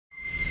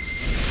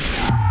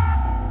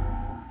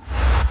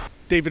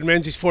David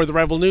Menzies for the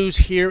Rebel News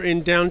here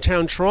in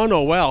downtown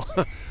Toronto. Well,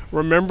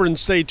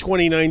 Remembrance Day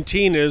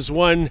 2019 is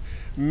one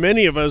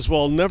many of us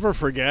will never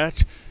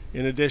forget.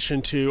 In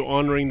addition to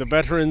honoring the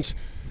veterans,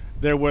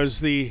 there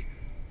was the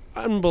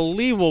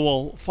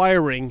unbelievable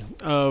firing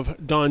of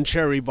Don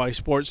Cherry by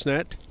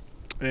Sportsnet.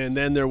 And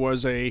then there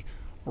was a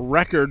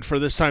record for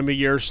this time of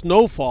year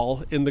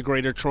snowfall in the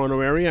Greater Toronto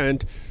Area.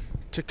 And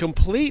to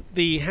complete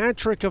the hat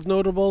trick of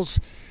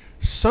notables,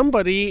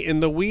 somebody in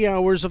the wee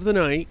hours of the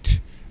night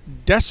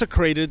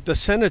desecrated the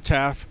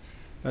Cenotaph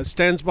that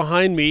stands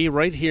behind me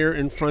right here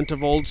in front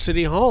of Old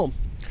City Hall.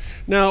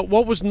 Now,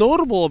 what was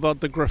notable about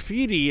the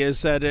graffiti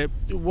is that it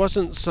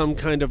wasn't some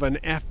kind of an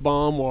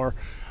F-bomb or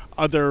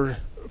other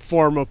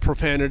form of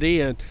profanity,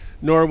 and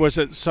nor was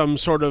it some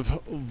sort of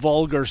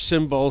vulgar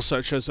symbol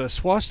such as a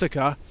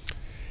swastika.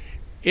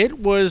 It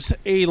was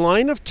a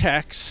line of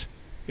text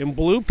in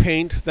blue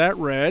paint that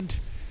read,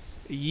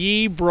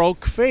 "Ye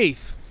broke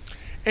faith."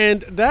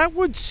 And that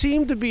would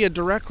seem to be a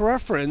direct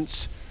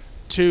reference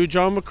to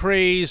John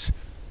McCrae's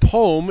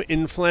poem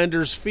in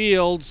Flanders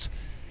Fields,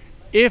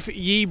 "If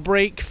ye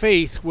break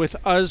faith with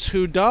us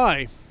who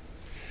die."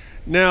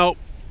 Now,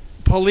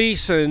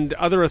 police and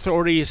other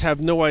authorities have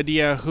no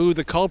idea who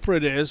the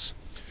culprit is,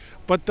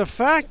 but the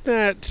fact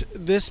that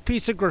this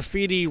piece of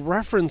graffiti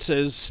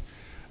references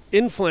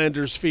in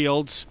Flanders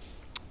Fields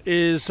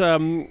is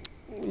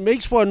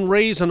makes one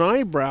raise an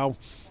eyebrow.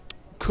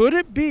 Could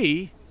it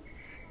be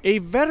a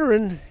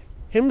veteran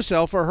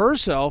himself or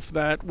herself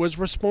that was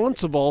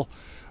responsible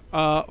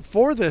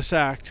for this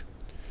act?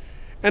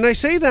 And I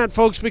say that,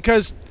 folks,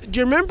 because do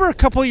you remember a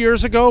couple of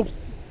years ago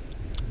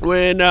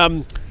when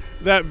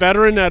that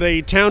veteran at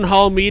a town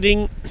hall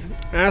meeting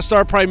asked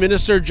our Prime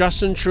Minister,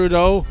 Justin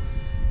Trudeau,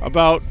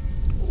 about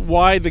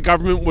why the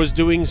government was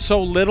doing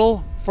so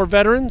little for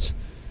veterans?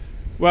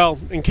 Well,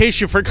 in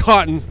case you've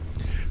forgotten,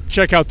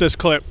 check out this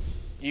clip.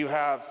 You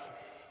have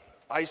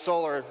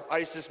ISIL or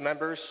ISIS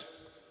members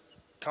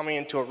coming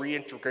into a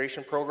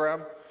reintegration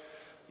program.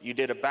 You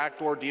did a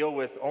backdoor deal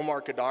with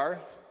Omar Khadr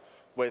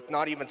with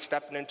not even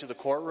stepping into the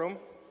courtroom.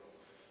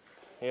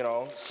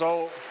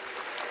 So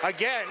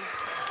again,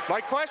 my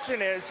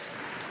question is,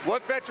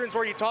 what veterans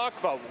were you talking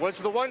about?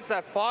 Was it the ones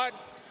that fought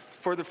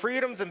for the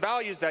freedoms and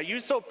values that you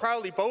so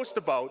proudly boast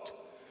about,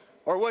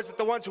 or was it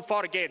the ones who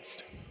fought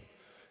against?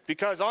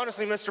 Because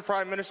honestly, Mr.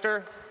 Prime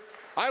Minister,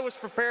 I was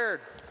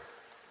prepared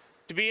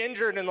to be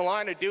injured in the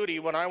line of duty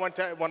when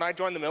I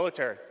joined the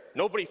military.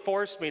 Nobody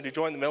forced me to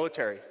join the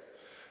military.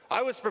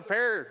 I was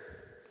prepared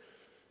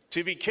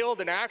to be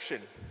killed in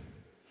action.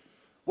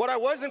 What I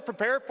wasn't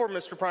prepared for,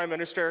 Mr. Prime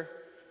Minister,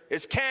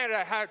 is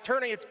Canada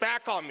turning its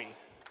back on me.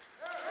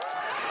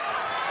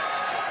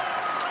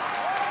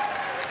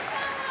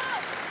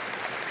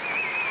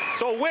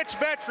 So which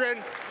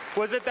veteran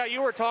was it that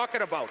you were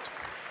talking about?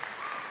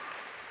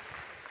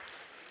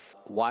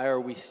 Why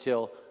are we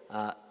still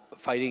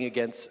fighting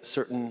against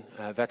certain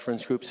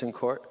veterans groups in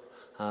court?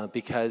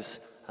 Because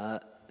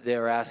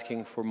they're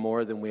asking for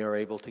more than we are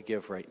able to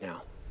give right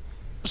now.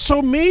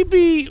 So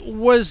maybe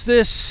was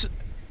this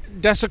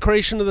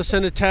desecration of the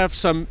Cenotaph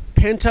some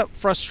pent-up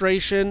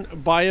frustration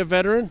by a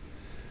veteran?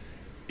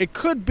 It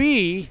could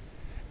be,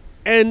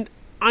 and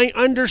I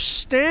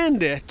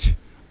understand it.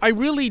 I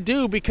really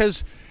do,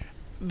 because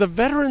the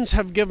veterans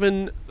have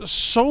given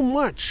so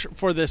much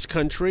for this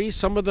country.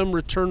 Some of them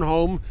return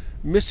home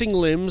missing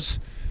limbs,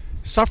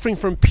 suffering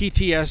from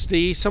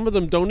PTSD. Some of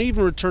them don't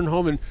even return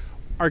home, and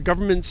our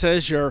government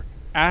says you're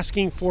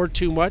asking for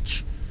too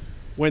much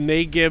when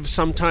they give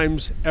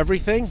sometimes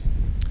everything.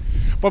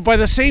 But by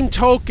the same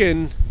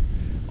token,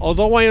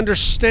 although I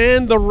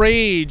understand the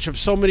rage of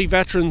so many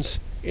veterans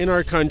in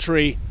our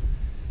country,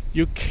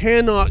 you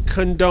cannot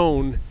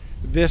condone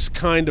this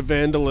kind of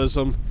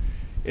vandalism.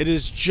 It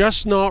is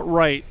just not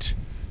right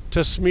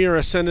to smear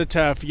a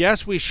cenotaph.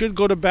 Yes, we should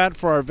go to bat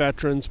for our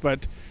veterans,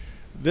 but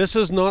this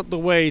is not the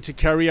way to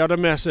carry out a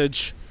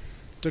message.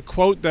 To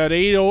quote that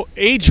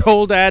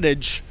age-old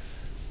adage,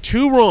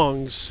 two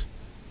wrongs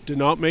do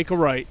not make a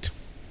right.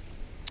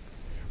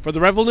 For the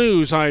Rebel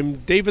News, I'm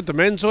David the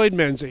Menzoid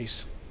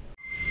Menzies.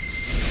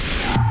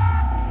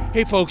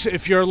 Hey folks,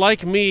 if you're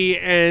like me,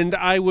 and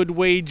I would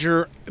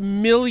wager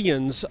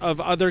millions of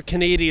other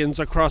Canadians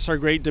across our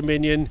great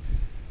Dominion,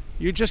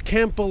 you just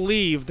can't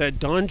believe that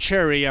Don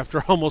Cherry,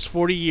 after almost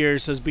 40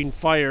 years, has been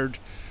fired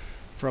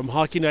from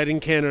Hockey Night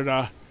in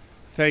Canada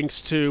thanks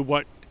to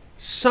what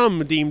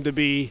some deem to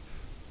be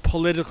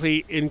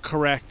politically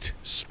incorrect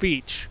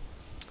speech.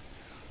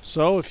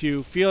 So if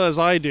you feel as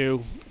I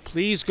do,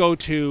 please go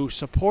to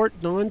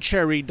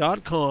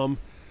supportdoncherry.com,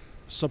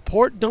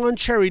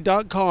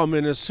 supportdoncherry.com,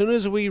 and as soon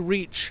as we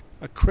reach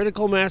a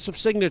critical mass of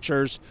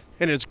signatures,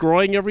 and it's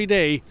growing every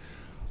day,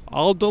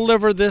 I'll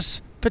deliver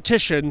this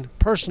petition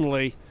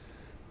personally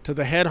to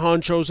the head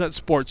honchos at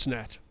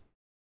Sportsnet.